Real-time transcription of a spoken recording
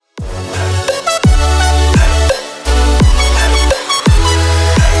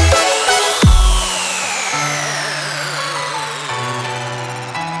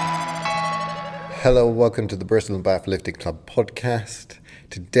Hello, welcome to the Bristol and Bath Lifting Club podcast.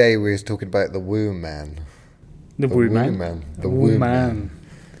 Today we're talking about the Woo Man. The Woo Man? The Woo Man.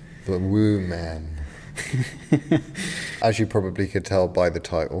 The Woo Man. As you probably could tell by the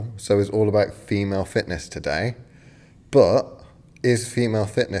title, so it's all about female fitness today. But is female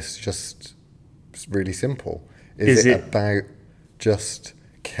fitness just really simple? Is it about just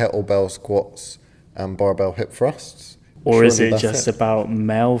kettlebell squats and barbell hip thrusts? Or is it just about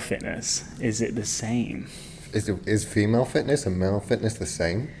male fitness? Is it the same? Is female fitness and male fitness the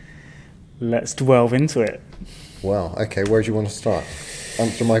same? Let's delve into it. Well, okay, where do you want to start?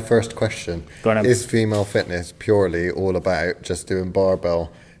 Answer my first question. Is female fitness purely all about just doing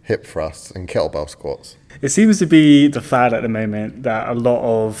barbell hip thrusts and kettlebell squats? It seems to be the fad at the moment that a lot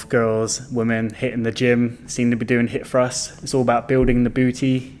of girls, women hitting the gym seem to be doing hip thrusts. It's all about building the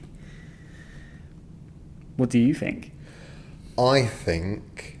booty. What do you think? I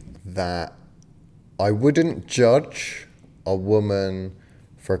think that I wouldn't judge a woman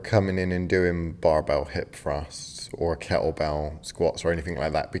for coming in and doing barbell hip thrusts or kettlebell squats or anything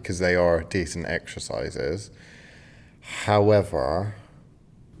like that because they are decent exercises. However,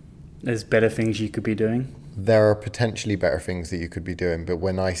 there's better things you could be doing. There are potentially better things that you could be doing, but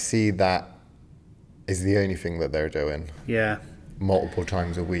when I see that is the only thing that they're doing, multiple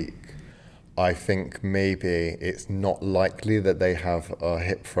times a week, I think maybe it's not likely that they have a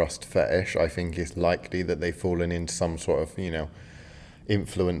hip thrust fetish. I think it's likely that they've fallen into some sort of,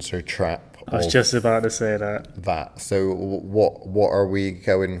 influencer trap. I was just about to say that. So what are we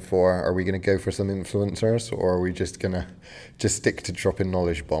going for? Are we going to go for some influencers, or are we just going to stick to dropping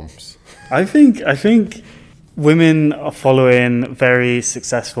knowledge bombs? I think women are following very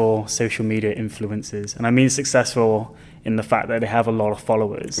successful social media influencers. And I mean successful in the fact that they have a lot of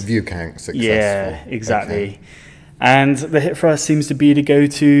followers. View count successful. Yeah, exactly. Okay. And the hip thrust seems to be the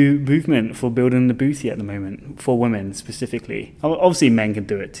go-to movement for building the booty at the moment, for women specifically. Obviously, men can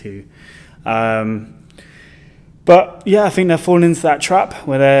do it too. But yeah, I think they're falling into that trap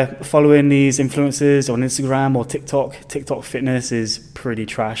where they're following these influencers on Instagram or TikTok. TikTok fitness is pretty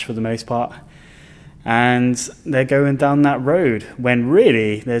trash for the most part. And they're going down that road when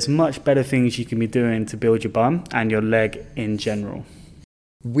really there's much better things you can be doing to build your bum and your leg in general.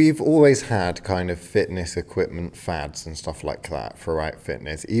 We've always had kind of fitness equipment fads and stuff like that throughout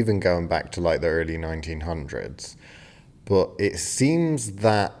fitness, even going back to like the early 1900s. But it seems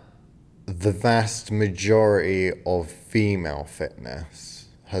that the vast majority of female fitness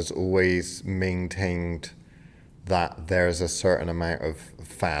has always maintained that there's a certain amount of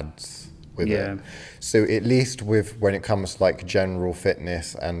fads with it. So at least with when it comes to like general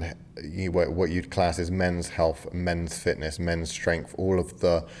fitness and what you'd class as men's health, men's fitness, men's strength, all of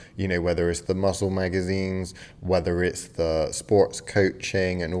the, whether it's the muscle magazines, whether it's the sports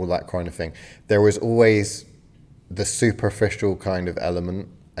coaching and all that kind of thing, there was always the superficial kind of element.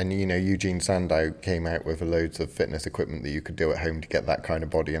 And, Eugene Sandow came out with loads of fitness equipment that you could do at home to get that kind of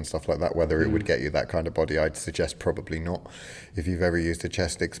body and stuff like that. Whether it would get you that kind of body, I'd suggest probably not. If you've ever used a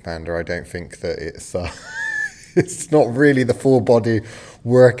chest expander, I don't think that it's it's not really the full body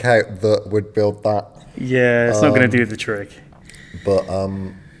workout that would build that. Yeah, it's not going to do the trick. But,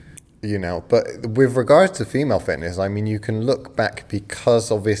 but with regards to female fitness, I mean, you can look back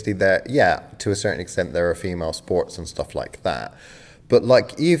because obviously to a certain extent, there are female sports and stuff like that. But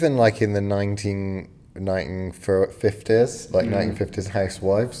even in the 1950s, 1950s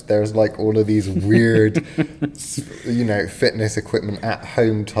housewives, there's all of these weird, fitness equipment at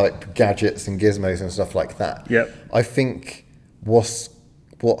home type gadgets and gizmos and stuff like that. Yep. I think what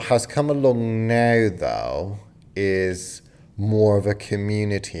has come along now though is more of a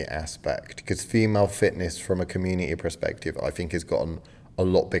community aspect, because female fitness from a community perspective, I think, has gotten a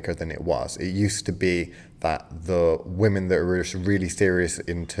lot bigger than it was. It used to be that the women that were really serious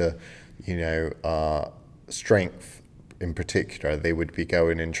into, strength in particular, they would be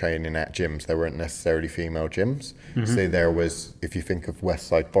going and training at gyms. There weren't necessarily female gyms. Mm-hmm. So there was, if you think of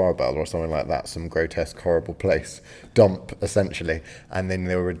Westside Barbell or something like that, some grotesque, horrible place, dump essentially. And then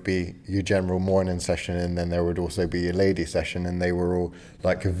there would be your general morning session, and then there would also be your lady session, and they were all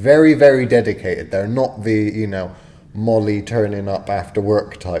very, very dedicated. They're not the, Molly turning up after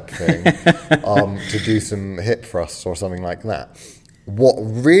work type thing to do some hip thrusts or something like that. What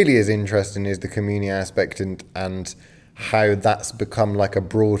really is interesting is the community aspect and how that's become a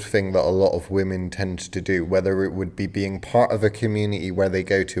broad thing that a lot of women tend to do, whether it would be being part of a community where they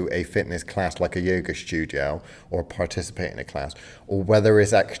go to a fitness class like a yoga studio or participate in a class, or whether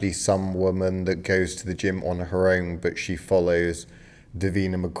it's actually some woman that goes to the gym on her own but she follows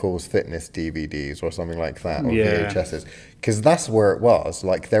Davina McCall's fitness DVDs or something like that, or Yeah. VHSs, because that's where it was.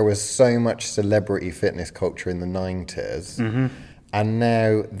 Like, there was so much celebrity fitness culture in the 90s, and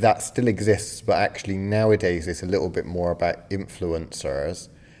now that still exists, but actually nowadays it's a little bit more about influencers.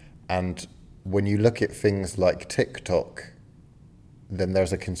 And when you look at things like TikTok, then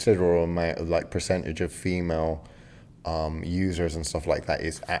there's a considerable amount of like percentage of female users and stuff like that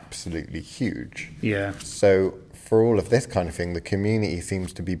is absolutely huge. Yeah. So for all of this kind of thing, the community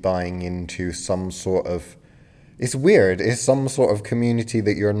seems to be buying into some sort of, it's weird, it's some sort of community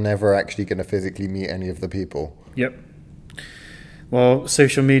that you're never actually going to physically meet any of the people. Yep. Well,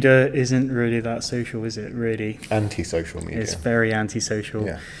 social media isn't really that social, is it, really? Anti-social media. It's very antisocial.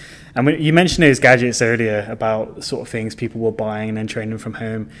 Yeah. And when you mentioned those gadgets earlier about sort of things people were buying and then training from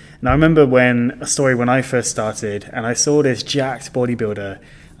home. And I remember when I first started and I saw this jacked bodybuilder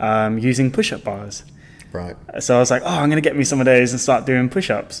using push-up bars. Right. So I was like, I'm going to get me some of those and start doing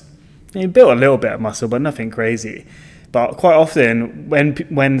push-ups. And he built a little bit of muscle, but nothing crazy. But quite often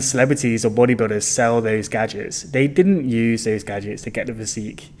when celebrities or bodybuilders sell those gadgets, they didn't use those gadgets to get the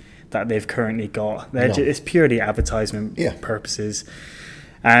physique that they've currently got. It's purely advertisement purposes.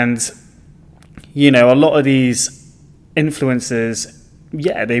 And, a lot of these influencers,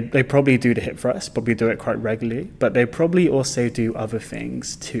 they probably do the hip thrust, probably do it quite regularly, but they probably also do other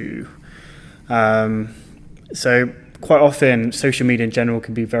things too. So quite often, social media in general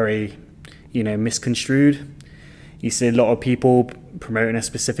can be very, misconstrued. You see a lot of people promoting a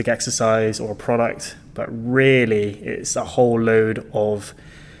specific exercise or a product, but really it's a whole load of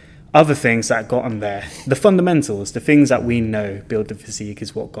other things that got them there. The fundamentals, the things that we know build the physique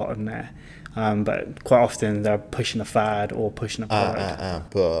is what got them there. But quite often they're pushing a fad or pushing a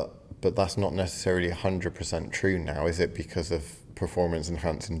product. But that's not necessarily 100% true now, is it? Because of performance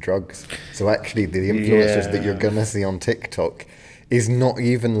enhancing drugs. So actually the influencers that you're going to see on TikTok is not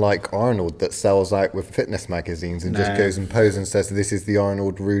even like Arnold that sells out with fitness magazines and just goes and poses and says, this is the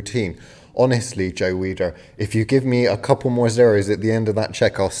Arnold routine. Honestly, Joe Weider, if you give me a couple more zeros at the end of that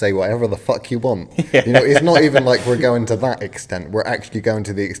check, I'll say whatever the fuck you want. It's not even like we're going to that extent. We're actually going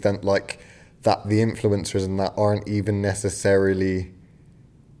to the extent like that the influencers and that aren't even necessarily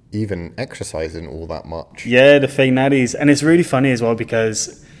even exercising all that much. Yeah, the fake natties. And it's really funny as well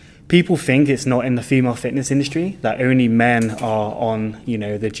because people think it's not in the female fitness industry, that only men are on,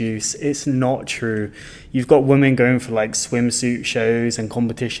 the juice. It's not true. You've got women going for like swimsuit shows and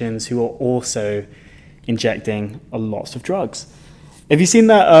competitions who are also injecting a lot of drugs. Have you seen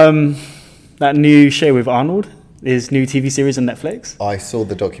that new show with Arnold? His new TV series on Netflix? I saw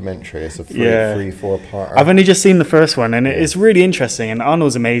the documentary. It's a 4-parter. I've only just seen the first one and it's really interesting, and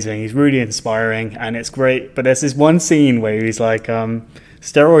Arnold's amazing. He's really inspiring and it's great. But there's this one scene where he's like,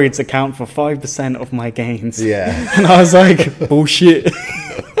 steroids account for 5% of my gains. Yeah. And I was like, bullshit.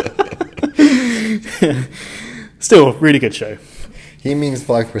 Still, really good show. He means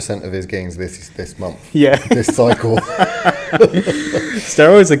 5% of his gains this month. Yeah. This cycle.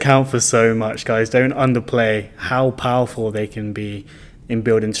 Steroids account for so much, guys. Don't underplay how powerful they can be in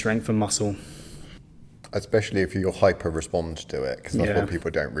building strength and muscle. Especially if you hyper-respond to it, because that's what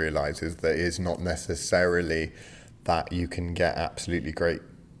people don't realise, is that it's not necessarily that you can get absolutely great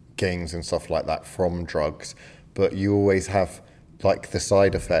gains and stuff like that from drugs, but you always have like the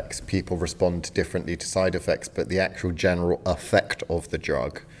side effects. People respond differently to side effects, but the actual general effect of the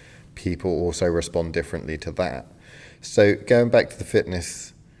drug, people also respond differently to that. So going back to the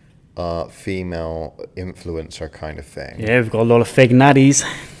fitness female influencer kind of thing. Yeah, we've got a lot of fake natties.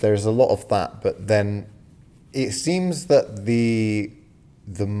 There's a lot of that, but then it seems that the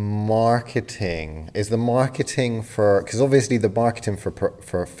marketing for, because obviously the marketing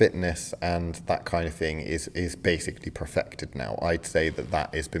for fitness and that kind of thing is basically perfected now. I'd say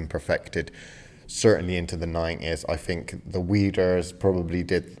that has been perfected certainly into the 90s. I think the Weeders probably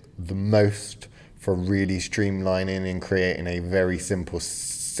did the most for really streamlining and creating a very simple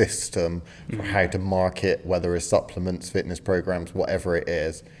system for how to market, whether it's supplements, fitness programs, whatever it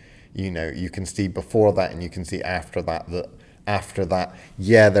is. You can see before that and you can see after that,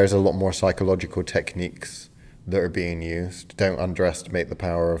 there's a lot more psychological techniques that are being used. Don't underestimate the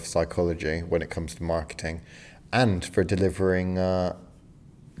power of psychology when it comes to marketing and for delivering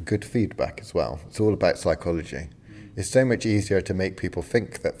good feedback as well. It's all about psychology. It's so much easier to make people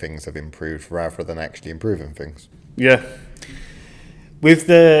think that things have improved rather than actually improving things. Yeah. With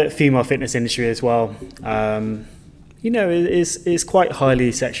the female fitness industry as well, it's quite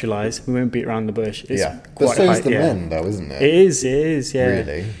highly sexualized. We won't beat around the bush. It's but so is the men, though, isn't it? It is, yeah.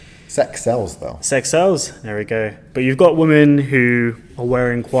 Really? Sex sells, though. Sex sells. There we go. But you've got women who are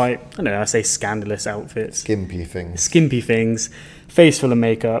wearing quite, I don't know, I say scandalous outfits. Skimpy things. Skimpy things, face full of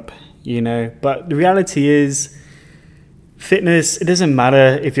makeup, you know. But the reality is, fitness, it doesn't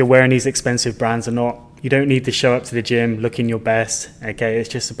matter if you're wearing these expensive brands or not. You don't need to show up to the gym looking your best, okay? It's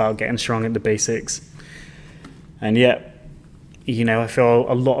just about getting strong at the basics. And yet, you know, I feel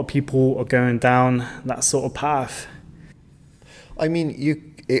a lot of people are going down that sort of path. I mean,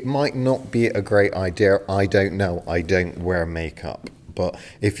 it might not be a great idea. I don't know. I don't wear makeup. But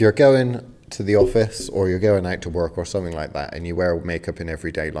if you're going to the office or you're going out to work or something like that and you wear makeup in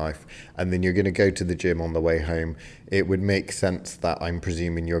everyday life and then you're going to go to the gym on the way home, it would make sense that I'm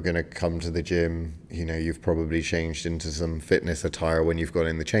presuming you're going to come to the gym, you know, you've probably changed into some fitness attire when you've gone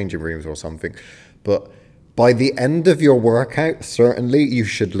in the changing rooms or something. But by the end of your workout, certainly you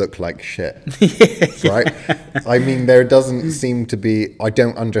should look like shit, right? I mean, there doesn't seem to be, I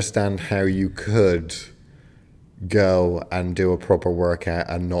don't understand how you could go and do a proper workout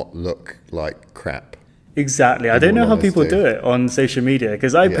and not look like crap. Exactly. I don't know how people do it on social media,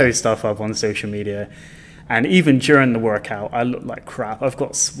 because I post stuff up on social media and even during the workout, I look like crap. I've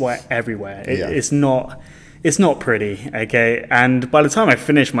got sweat everywhere. It's not pretty, okay? And by the time I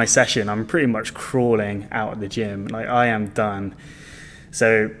finish my session, I'm pretty much crawling out of the gym. Like, I am done.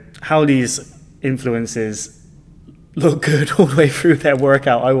 So how these influencers look good all the way through their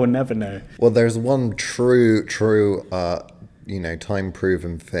workout, I will never know. Well, there's one true,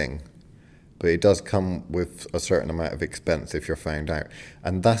 time-proven thing, but it does come with a certain amount of expense if you're found out,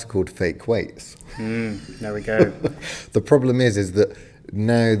 and that's called fake weights. There we go. The problem is that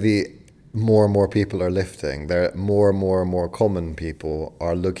now the more and more people are lifting, there more and more common people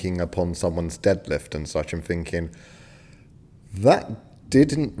are looking upon someone's deadlift and such and thinking, that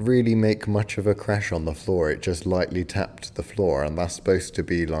didn't really make much of a crash on the floor. It just lightly tapped the floor, and that's supposed to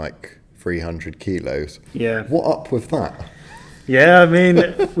be like 300 kilos. Yeah. What up with that? Yeah, I mean,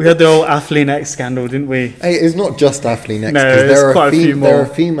 we had the old Athlean scandal, didn't we? Hey, it's not just Athlean. No, there's quite a few more. There are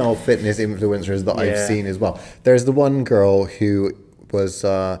female fitness influencers that I've seen as well. There's the one girl who was...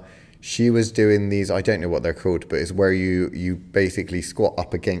 she was doing these, I don't know what they're called, but it's where you basically squat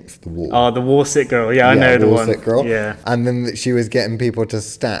up against the wall. Oh, the wall sit girl. Yeah, I know the one. Sit girl. Yeah. And then she was getting people to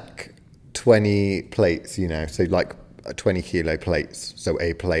stack 20 plates, you know, so like 20 kilo plates, so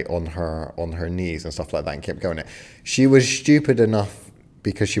a plate on her knees and stuff like that, and kept going it. She was stupid enough,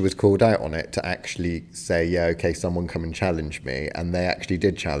 because she was called out on it, to actually say, yeah, okay, someone come and challenge me. And they actually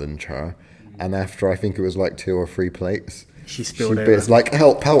did challenge her. And after, I think it was like 2 or 3 plates, she spilled over. It's like,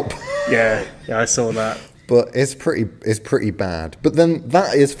 help. Yeah, I saw that. But it's pretty bad. But then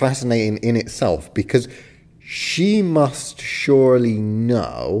that is fascinating in itself, because she must surely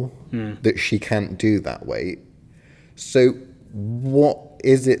know that she can't do that weight. So what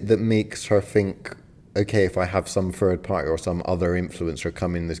is it that makes her think, okay, if I have some third party or some other influencer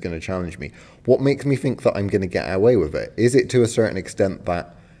come in that's going to challenge me, what makes me think that I'm going to get away with it? Is it to a certain extent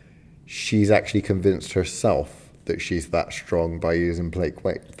that she's actually convinced herself that she's that strong by using fake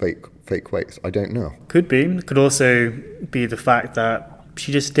weights? I don't know. Could be. Could also be the fact that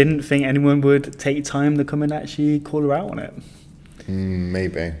she just didn't think anyone would take time to come and actually call her out on it.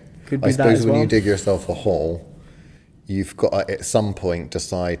 Maybe. Could be I that suppose as when well. you dig yourself a hole, you've got to, at some point,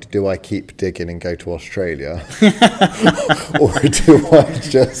 decide, do I keep digging and go to Australia? Or do I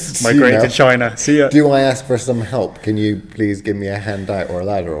just... migrate to China? See ya. Do I ask for some help? Can you please give me a hand out or a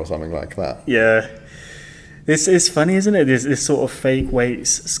ladder or something like that? Yeah. It's funny, isn't it? This sort of fake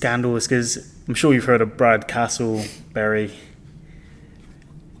weights scandals, because I'm sure you've heard of Brad Castleberry.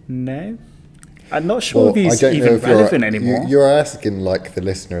 No? I'm not sure if he's even relevant anymore. You're asking like the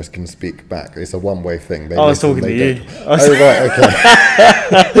listeners can speak back. It's a one-way thing. I was talking to you. Right, okay.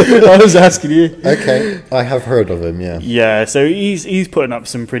 I was asking you. Okay, I have heard of him, yeah. Yeah, so he's putting up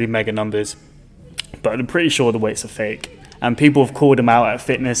some pretty mega numbers, but I'm pretty sure the weights are fake. And people have called him out at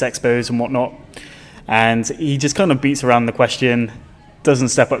fitness expos and whatnot. And he just kind of beats around the question, doesn't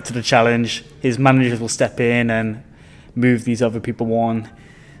step up to the challenge. His managers will step in and move these other people on.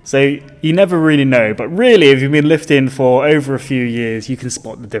 So you never really know. But really, if you've been lifting for over a few years, you can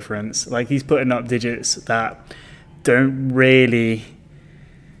spot the difference. Like, he's putting up digits that don't really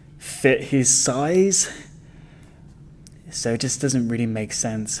fit his size. So it just doesn't really make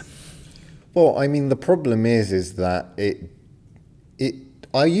sense. Well, I mean, the problem is that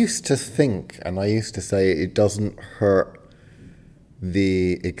I used to think, and I used to say, it doesn't hurt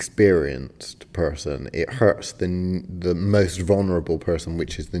the experienced person. It hurts the most vulnerable person,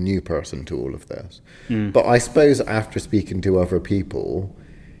 which is the new person to all of this. But I suppose after speaking to other people,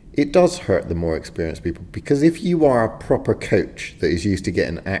 it does hurt the more experienced people, because if you are a proper coach that is used to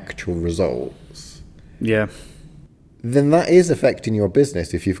getting actual results, Yeah. then that is affecting your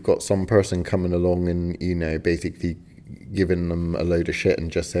business. If you've got some person coming along and, basically giving them a load of shit and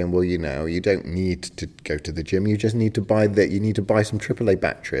just saying, well, you don't need to go to the gym. You just need to buy some AAA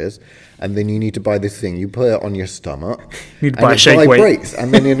batteries, and then you need to buy this thing. You put it on your stomach, You need to and buy a it shake weight. vibrates,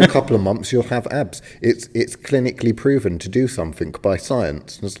 and then in a couple of months you'll have abs. It's clinically proven to do something by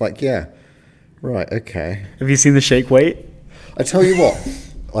science. And it's like, yeah, right, okay. Have you seen the shake weight? I tell you what,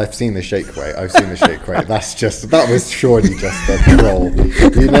 I've seen the shake weight. That was surely just a troll.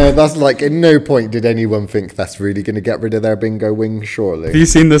 That's like, at no point did anyone think that's really going to get rid of their bingo wing, surely. Have you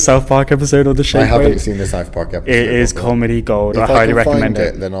seen the South Park episode of the shake weight? I haven't seen the South Park episode. It is comedy gold. If I highly can recommend find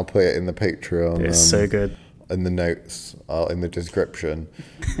it. Then I'll put it in the Patreon. It's so good. In the notes, in the description.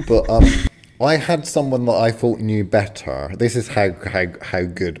 But I had someone that I thought knew better. This is how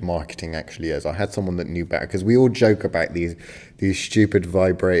good marketing actually is. I had someone that knew better, because we all joke about these stupid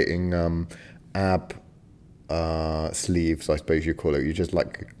vibrating ab sleeves, I suppose you call it. You just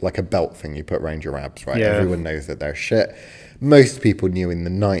like a belt thing you put around your abs, right? Yeah. Everyone knows that they're shit. Most people knew in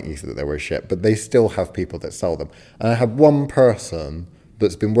the 90s that they were shit, but they still have people that sell them. And I had one person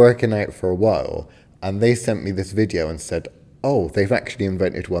that's been working out for a while, and they sent me this video and said, oh, they've actually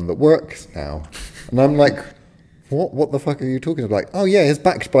invented one that works now. And I'm like, what the fuck are you talking about? Like, oh yeah, it's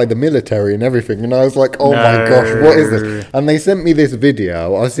backed by the military and everything. And I was like, oh my gosh, what is this? And they sent me this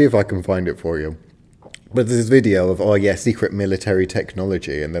video. I'll see if I can find it for you. But there's this video of, secret military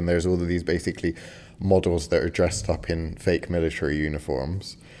technology. And then there's all of these basically models that are dressed up in fake military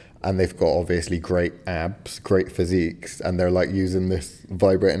uniforms. And they've got obviously great abs, great physiques. And they're like using this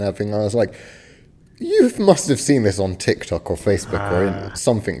vibrating ab thing. I was like, you must have seen this on TikTok or Facebook or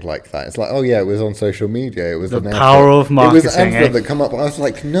something like that. It's like, oh yeah, it was on social media. It was The an power advert. of marketing. It was an advert that come up. I was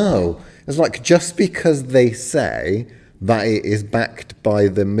like, no. It's like, just because they say that it is backed by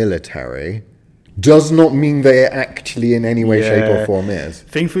the military does not mean that it actually in any way, shape or form is.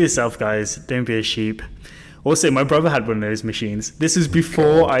 Think for yourself, guys. Don't be a sheep. Also, my brother had one of those machines. This was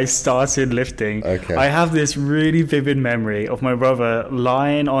before I started lifting. Okay. I have this really vivid memory of my brother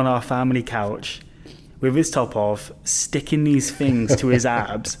lying on our family couch with his top off, sticking these things to his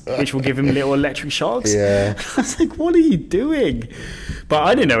abs, which will give him little electric shocks. Yeah. I was like, what are you doing? But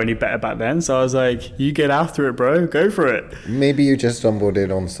I didn't know any better back then, so I was like, you get after it, bro. Go for it. Maybe you just stumbled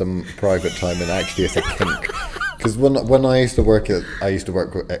in on some private time and actually it's a kink. Because when I used to work at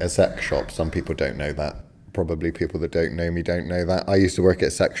a sex shop. Some people don't know that. Probably people that don't know me don't know that. I used to work at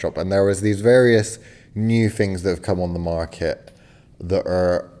a sex shop, and there was these various new things that have come on the market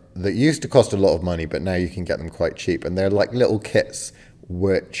that used to cost a lot of money, but now you can get them quite cheap. And they're like little kits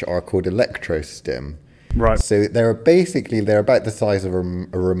which are called electrostim. Right. So they're about the size of a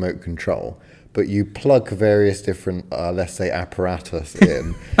remote control, but you plug various different, let's say, apparatus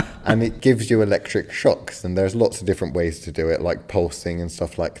in, and it gives you electric shocks. And there's lots of different ways to do it, like pulsing and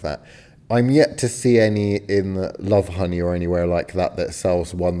stuff like that. I'm yet to see any in Lovehoney or anywhere like that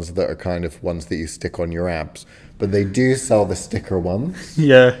sells ones that are kind of ones that you stick on your abs. But they do sell the sticker ones.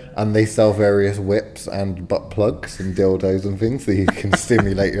 Yeah. And they sell various whips and butt plugs and dildos and things that you can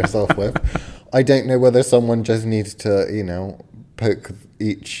stimulate yourself with. I don't know whether someone just needs to, poke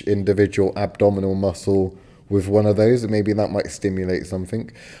each individual abdominal muscle with one of those, and maybe that might stimulate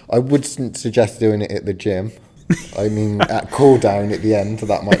something. I would suggest doing it at the gym. I mean, at cool down at the end,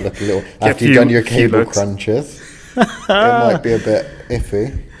 that might look a little... after you've done your cable crunches, it might be a bit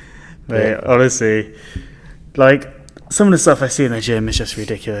iffy. Mate, honestly, like, some of the stuff I see in the gym is just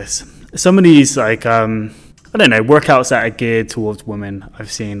ridiculous. Some of these, like, I don't know, workouts that are geared towards women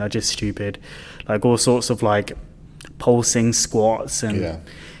I've seen are just stupid. Like, all sorts of, like, pulsing squats and... Yeah.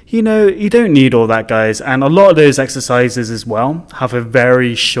 You don't need all that, guys. And a lot of those exercises as well have a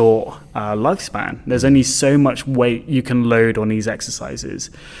very short lifespan. There's only so much weight you can load on these exercises.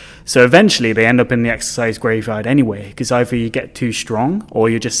 So eventually they end up in the exercise graveyard anyway, because either you get too strong or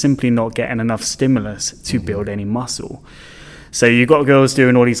you're just simply not getting enough stimulus to build any muscle. So you got girls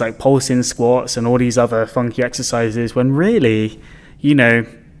doing all these like pulsing squats and all these other funky exercises when really,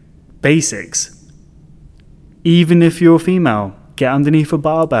 basics. Even if you're a female, get underneath a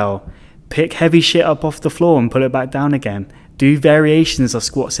barbell, pick heavy shit up off the floor and pull it back down again. Do variations of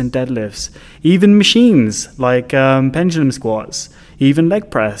squats and deadlifts. Even machines like pendulum squats, even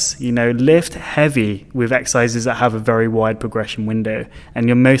leg press. Lift heavy with exercises that have a very wide progression window, and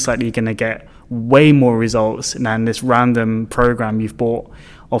you're most likely going to get way more results than this random program you've bought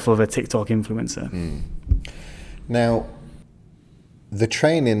off of a TikTok influencer. Now, the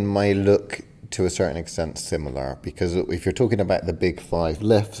training may look to a certain extent similar, because if you're talking about the big 5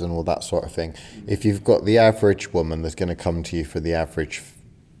 lifts and all that sort of thing, if you've got the average woman that's going to come to you for the average,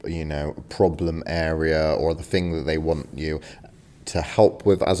 problem area or the thing that they want you to help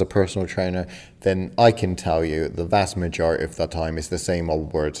with as a personal trainer, then I can tell you the vast majority of the time it's the same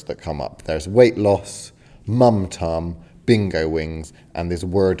old words that come up. There's weight loss, mum tum, bingo wings, and this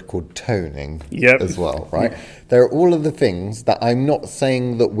word called toning as well, right? They're all of the things that I'm not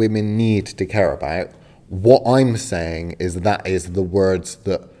saying that women need to care about. What I'm saying is that is the words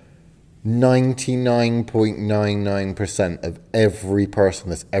that 99.99% of every person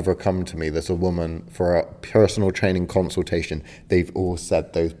that's ever come to me that's a woman for a personal training consultation, they've all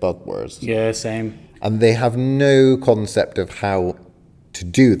said those buzzwords. Yeah, same. And they have no concept of how to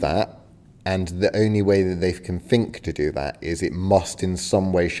do that. And the only way that they can think to do that is it must in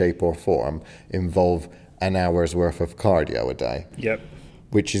some way, shape or form involve an hour's worth of cardio a day. Yep.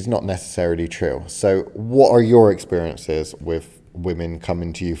 Which is not necessarily true. So what are your experiences with women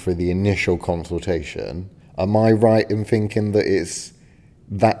coming to you for the initial consultation? Am I right in thinking that it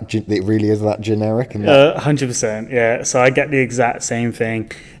really is that generic? 100%, yeah. So I get the exact same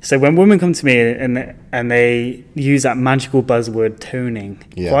thing. So when women come to me and they use that magical buzzword toning,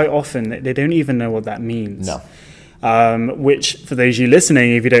 quite often they don't even know what that means. No. Which, for those of you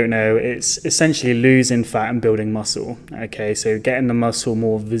listening, if you don't know, it's essentially losing fat and building muscle. Okay, so getting the muscle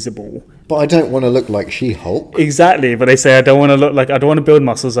more visible. But I don't want to look like She-Hulk. Exactly, but they say I don't want to build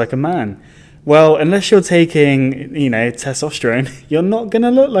muscles like a man. Well, unless you're taking, testosterone, you're not going to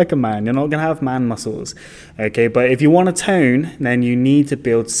look like a man. You're not going to have man muscles. Okay, but if you want to tone, then you need to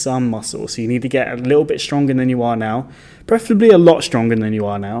build some muscle. So you need to get a little bit stronger than you are now, preferably a lot stronger than you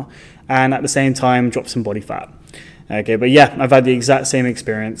are now, and at the same time, drop some body fat. Okay, but yeah, I've had the exact same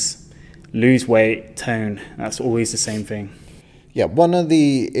experience. Lose weight, tone. That's always the same thing. Yeah,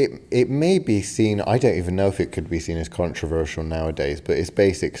 it may be seen, I don't even know if it could be seen as controversial nowadays, but it's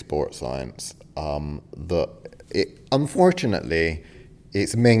basic sports science. Unfortunately,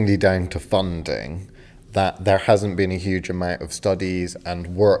 it's mainly down to funding that there hasn't been a huge amount of studies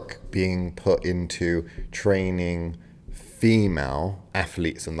and work being put into training female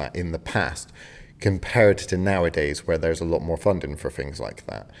athletes and that in the past, compared to nowadays where there's a lot more funding for things like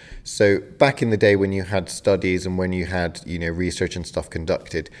that. So back in the day when you had studies and when you had, research and stuff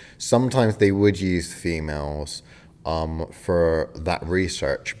conducted, sometimes they would use females for that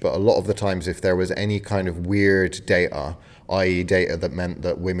research. But a lot of the times if there was any kind of weird data, i.e. data that meant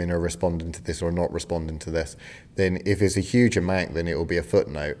that women are responding to this or not responding to this, then if it's a huge amount, then it will be a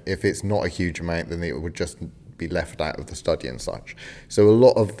footnote. If it's not a huge amount, then it would just be left out of the study and such. So a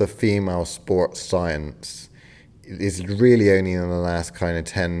lot of the female sports science is really only in the last kind of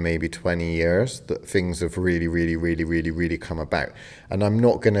 10, maybe 20 years that things have really, really, really, really, really come about. And I'm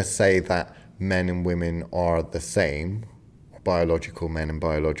not going to say that men and women are the same, biological men and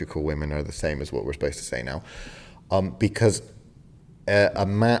biological women are the same as what we're supposed to say now, because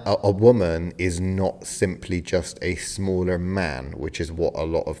a woman is not simply just a smaller man, which is what a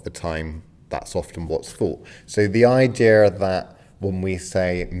lot of the time that's often what's thought. So the idea that when we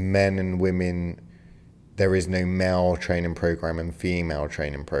say men and women, there is no male training program and female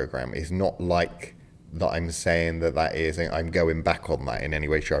training program is not like that I'm saying that is, I'm going back on that in any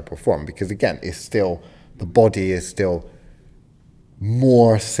way, shape or form, because again, it's still, the body is still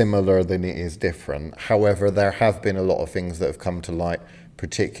more similar than it is different. However, there have been a lot of things that have come to light,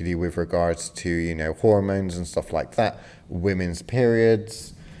 particularly with regards to, hormones and stuff like that, women's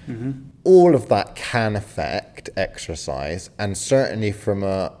periods. Mm-hmm. All of that can affect exercise, and certainly from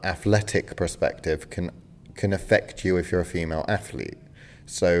an athletic perspective can affect you if you're a female athlete.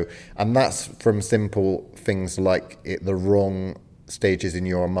 So, and that's from simple things like the wrong stages in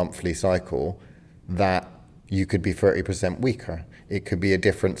your monthly cycle that you could be 30% weaker. It could be a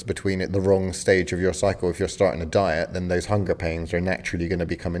difference between the wrong stage of your cycle. If you're starting a diet, then those hunger pains are naturally going to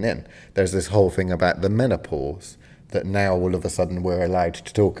be coming in. There's this whole thing about the menopause that now all of a sudden we're allowed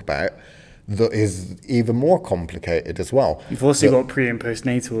to talk about that is even more complicated as well. You've also got pre and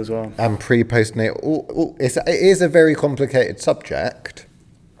postnatal as well. And postnatal. It is a very complicated subject.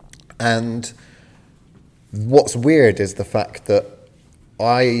 And what's weird is the fact that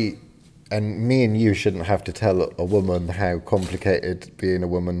me and you shouldn't have to tell a woman how complicated being a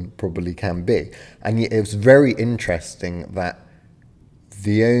woman probably can be. And it was very interesting that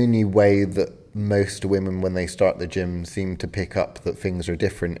the only way that most women, when they start the gym, seem to pick up that things are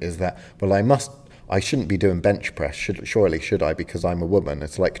different is that, well, I shouldn't be doing bench press, surely should I, because I'm a woman?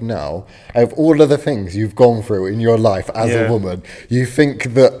 It's like, no. Out of all of the things you've gone through in your life as a woman, you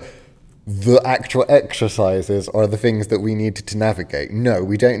think that the actual exercises are the things that we need to navigate. No,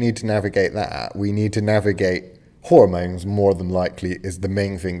 we don't need to navigate that. We need to navigate hormones, more than likely, is the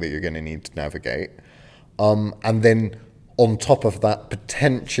main thing that you're going to need to navigate. And then on top of that,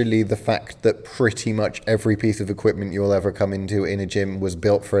 potentially the fact that pretty much every piece of equipment you'll ever come into in a gym was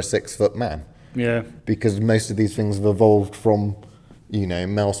built for a 6-foot man. Yeah. Because most of these things have evolved from,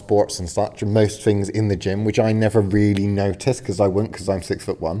 male sports and such, and most things in the gym, which I never really notice because I wouldn't, because I'm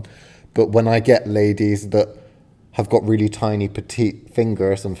 6'1". But when I get ladies that have got really tiny petite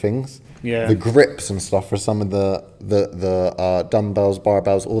fingers and things, the grips and stuff for some of the dumbbells,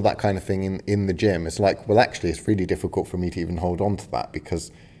 barbells, all that kind of thing in the gym, it's like, well, actually, it's really difficult for me to even hold on to that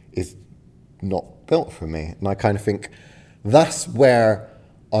because it's not built for me. And I kind of think that's where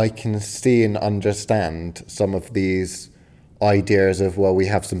I can see and understand some of these ideas of, well, we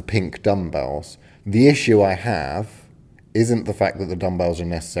have some pink dumbbells. The issue I have isn't the fact that the dumbbells are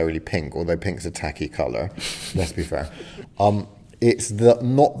necessarily pink, although pink's a tacky colour, let's be fair. It's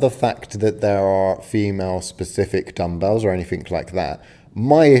not the fact that there are female-specific dumbbells or anything like that.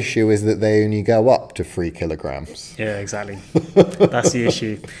 My issue is that they only go up to 3 kilograms. Yeah, exactly. That's the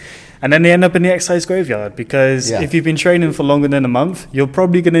issue. And then they end up in the exercise graveyard because if you've been training for longer than a month, you're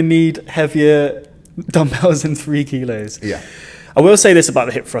probably going to need heavier dumbbells than 3 kilos. Yeah. I will say this about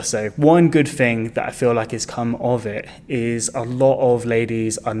the hip thrust though. One good thing that I feel like has come of it is a lot of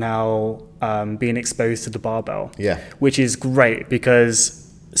ladies are now being exposed to the barbell. Yeah. Which is great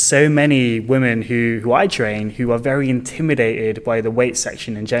because so many women who I train who are very intimidated by the weight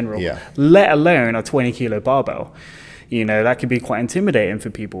section in general, let alone a 20 kilo barbell. That can be quite intimidating for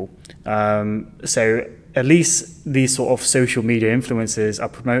people. So at least these sort of social media influencers are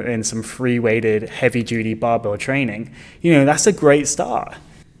promoting some free weighted heavy duty barbell training. That's a great start.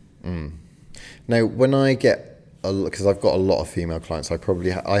 Now, when I get, because I've got a lot of female clients,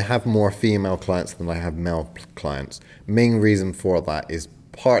 I have more female clients than I have male clients. Main reason for that is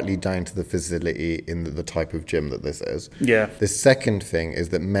partly down to the facility in the type of gym that this is. Yeah. The second thing is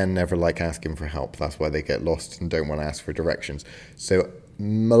that men never like asking for help. That's why they get lost and don't want to ask for directions. So a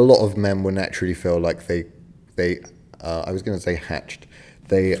lot of men will naturally feel like they I was going to say hatched.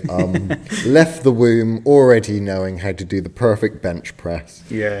 They left the womb already knowing how to do the perfect bench press.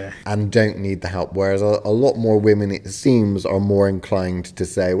 Yeah. And don't need the help. Whereas a lot more women, it seems, are more inclined to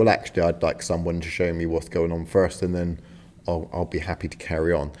say, well, actually, I'd like someone to show me what's going on first, and then I'll be happy to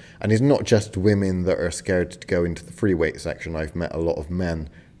carry on. And it's not just women that are scared to go into the free weight section. I've met a lot of men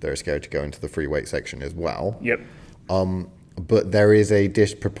that are scared to go into the free weight section as well. Yep. But there is a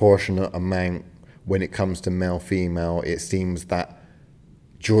disproportionate amount when it comes to male female. It seems that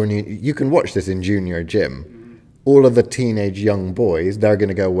you can watch this in junior gym. All of the teenage young boys, they're going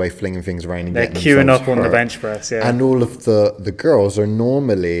to go away flinging things around and getting they're queuing up on hurt. the bench press. Yeah. And all of the girls are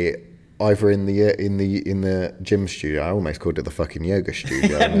normally either in the gym studio. I almost called it the fucking yoga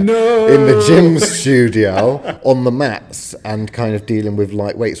studio. No. In the gym studio on the mats and kind of dealing with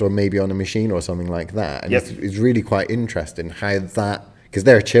light weights, or maybe on a machine or something like that. And it's really quite interesting how that, because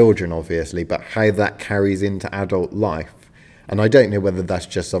they're children obviously, but how that carries into adult life. And I don't know whether that's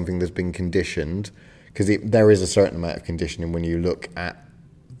just something that's been conditioned, because there is a certain amount of conditioning when you look at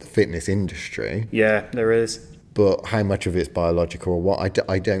the fitness industry. Yeah, there is. But how much of it's biological or what,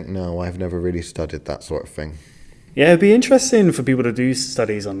 I don't know. I've never really studied that sort of thing. Yeah, it'd be interesting for people to do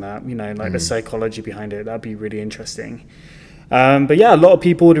studies on that, the psychology behind it. That'd be really interesting. But yeah, a lot of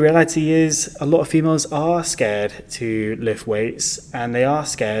people, the reality is a lot of females are scared to lift weights, and they are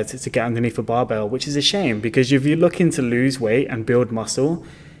scared to get underneath a barbell, which is a shame, because if you're looking to lose weight and build muscle,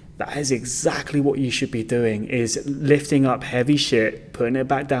 that is exactly what you should be doing, is lifting up heavy shit, putting it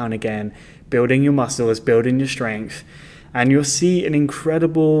back down again, building your muscles, building your strength, and you'll see an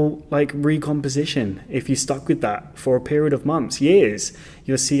incredible recomposition. If you stuck with that for a period of months, years,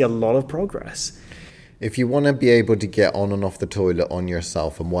 you'll see a lot of progress. If you want to be able to get on and off the toilet on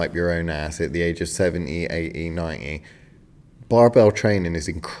yourself and wipe your own ass at the age of 70, 80, 90, barbell training is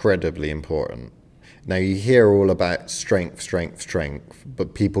incredibly important. Now, you hear all about strength,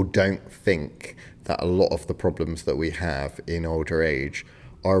 but people don't think that a lot of the problems that we have in older age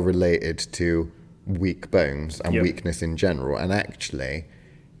are related to weak bones and weakness in general. And actually,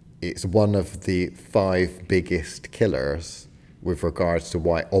 it's one of the 5 biggest killers with regards to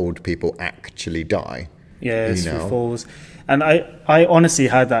why old people actually die. Yeah, it's through falls. And I honestly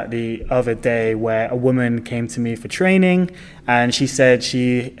had that the other day, where a woman came to me for training and she said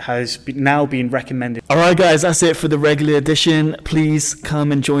she has now been recommended. All right, guys, that's it for the regular edition. Please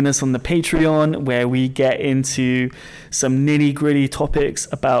come and join us on the Patreon, where we get into some nitty-gritty topics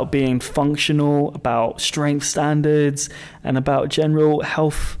about being functional, about strength standards, and about general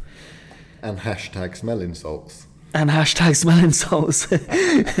health And hashtag smelling salts. And hashtag smelling salts.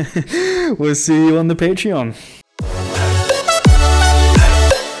 We'll see you on the Patreon.